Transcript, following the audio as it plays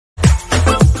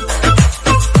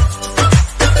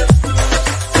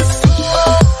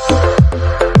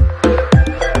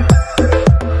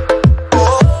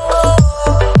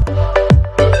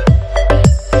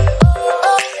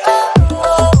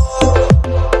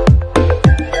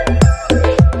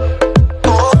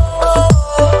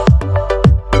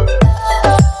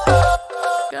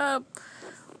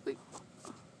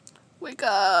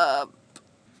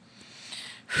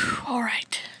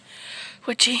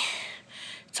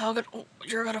all good. Oh,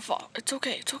 you're gonna fall. It's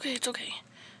okay. It's okay. It's okay.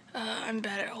 I'm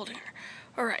bad at holding her.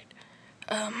 All right.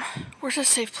 Where's a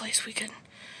safe place we can?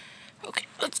 Okay,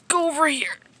 let's go over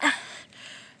here.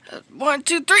 1,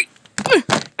 2, 3.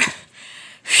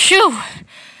 Phew.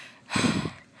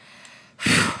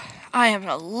 I am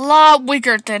a lot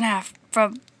weaker than half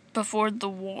from before the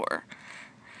war.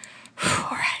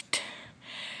 All right.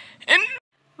 And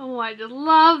oh, I just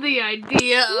love the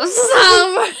idea of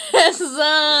summer,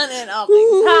 sun, and all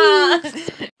things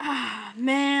hot. Ah,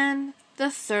 man, the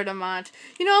Certamont.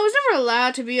 You know, I was never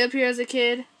allowed to be up here as a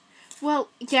kid. Well,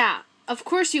 yeah, of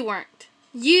course you weren't.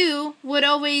 You would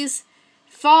always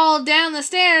fall down the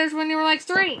stairs when you were like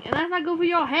 3, and that's not good for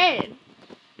your head.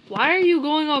 Why are you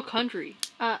going all country?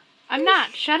 I'm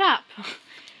not. Shut up.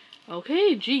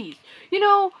 Okay, geez. You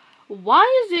know, why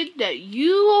is it that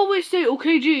you always say,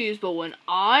 okay, geez, but when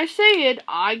I say it,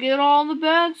 I get all the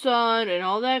bad side and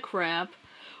all that crap?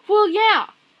 Well, yeah,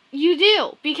 you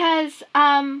do, because,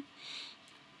 I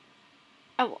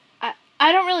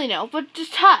don't really know, but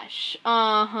just hush.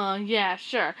 Uh-huh, yeah,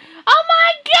 sure. Oh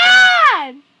my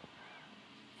God!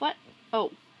 What?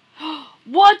 Oh.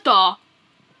 What the?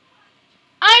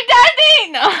 I'm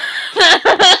dying!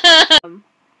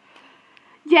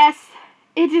 Yes,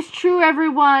 it is true,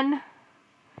 everyone.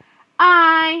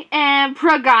 I am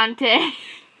Pregante.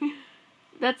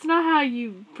 That's not how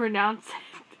you pronounce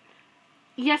it.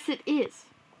 Yes, it is.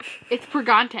 It's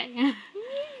Pregante.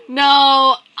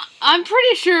 No, I'm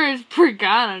pretty sure it's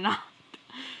Pregana, not.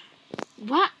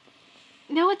 What?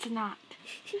 No, it's not.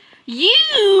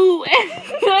 You!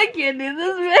 I can't do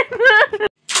this, man.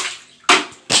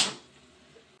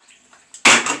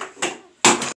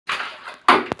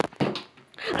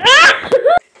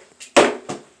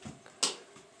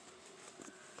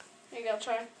 There you go,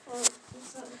 try.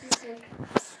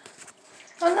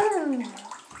 Oh, no.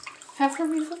 Have her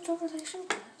reflect conversation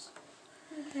class.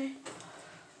 Okay.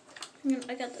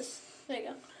 I got this. There you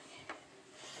go.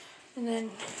 And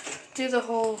then do the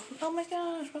whole, oh my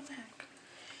gosh, what the heck?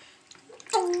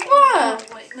 What? Oh,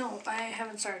 wait, no, I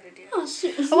haven't started yet. Oh,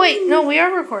 shoot. Oh, wait, no, we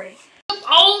are recording.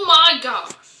 Oh my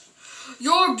gosh.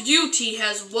 Your beauty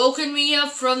has woken me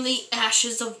up from the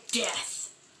ashes of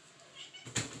death.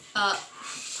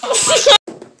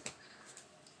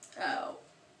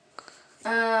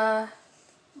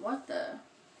 What the?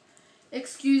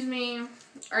 Excuse me,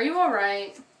 are you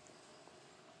alright?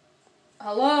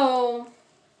 Hello?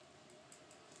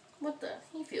 What the?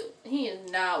 He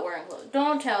is not wearing clothes.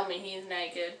 Don't tell me he's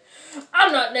naked.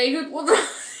 I'm not naked. What the?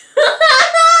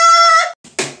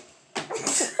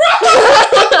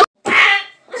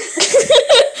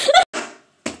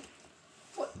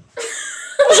 What?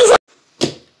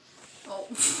 Oh.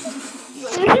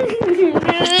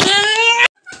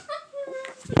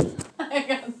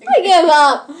 I give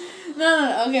up.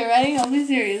 No. Okay, ready? I'll be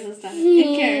serious this time.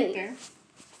 In character.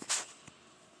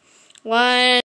 1.